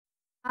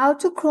How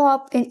to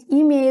crop an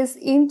image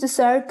into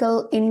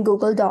circle in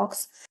Google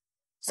Docs.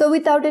 So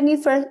without any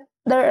further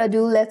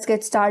ado, let's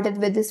get started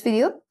with this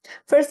video.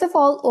 First of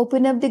all,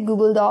 open up the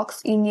Google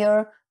Docs in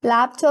your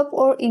laptop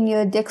or in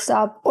your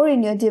desktop or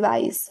in your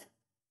device.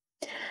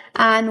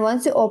 And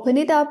once you open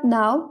it up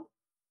now,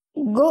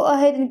 go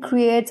ahead and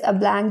create a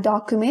blank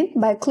document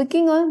by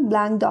clicking on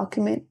blank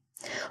document.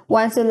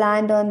 Once you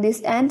land on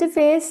this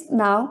interface,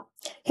 now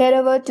head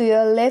over to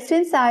your left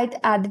hand side.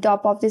 At the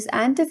top of this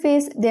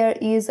interface, there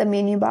is a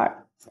menu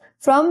bar.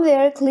 From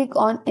there, click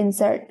on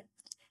Insert.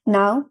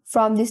 Now,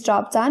 from this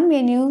drop down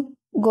menu,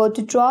 go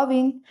to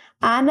Drawing,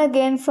 and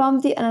again from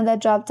the another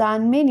drop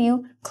down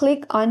menu,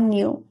 click on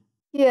New.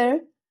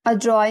 Here, a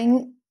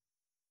drawing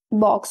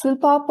box will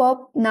pop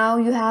up. Now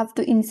you have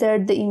to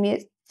insert the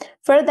image.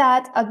 For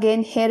that,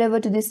 again head over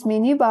to this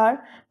menu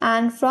bar,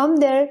 and from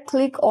there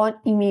click on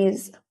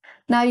Image.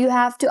 Now you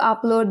have to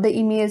upload the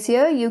image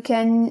here. You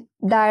can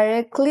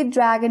directly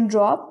drag and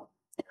drop,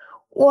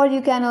 or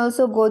you can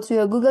also go to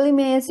your Google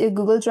Image, your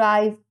Google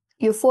Drive,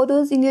 your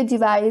photos in your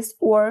device,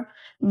 or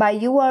by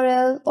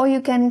URL, or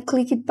you can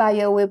click it by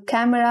your web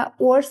camera,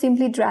 or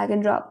simply drag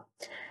and drop.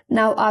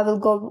 Now I will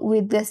go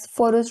with this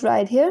photos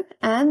right here,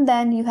 and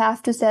then you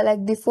have to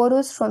select the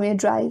photos from your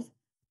drive.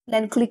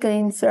 Then click on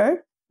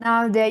Insert.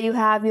 Now there you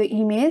have your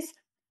image.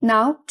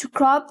 Now to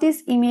crop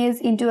this image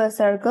into a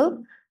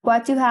circle,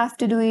 what you have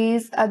to do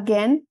is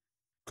again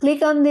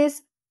click on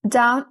this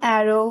down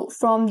arrow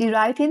from the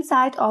right hand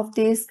side of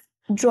this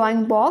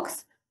drawing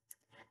box,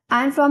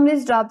 and from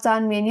this drop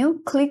down menu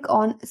click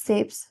on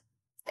Shapes.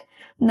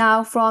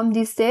 Now from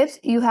these shapes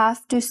you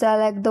have to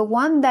select the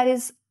one that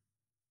is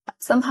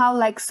somehow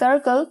like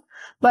circle,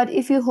 but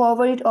if you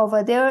hover it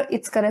over there,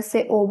 it's gonna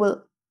say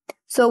oval.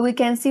 So we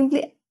can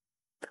simply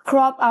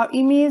crop our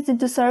image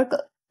into circle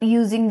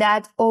using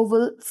that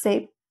oval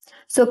shape.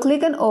 So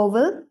click on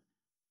oval.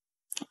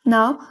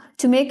 Now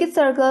to make it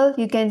circle,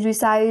 you can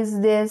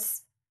resize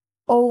this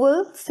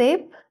oval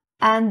shape,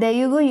 and there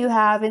you go, you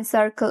have a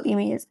circle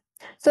image.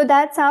 So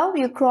that's how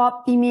you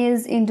crop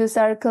image into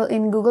circle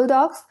in Google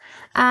Docs.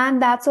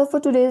 And that's all for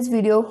today's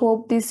video.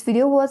 Hope this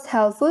video was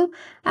helpful.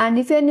 And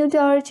if you're new to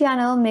our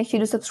channel, make sure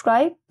to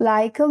subscribe,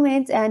 like,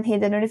 comment, and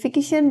hit the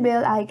notification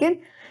bell icon.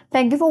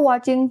 Thank you for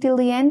watching till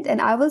the end,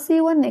 and I will see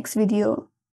you on next video.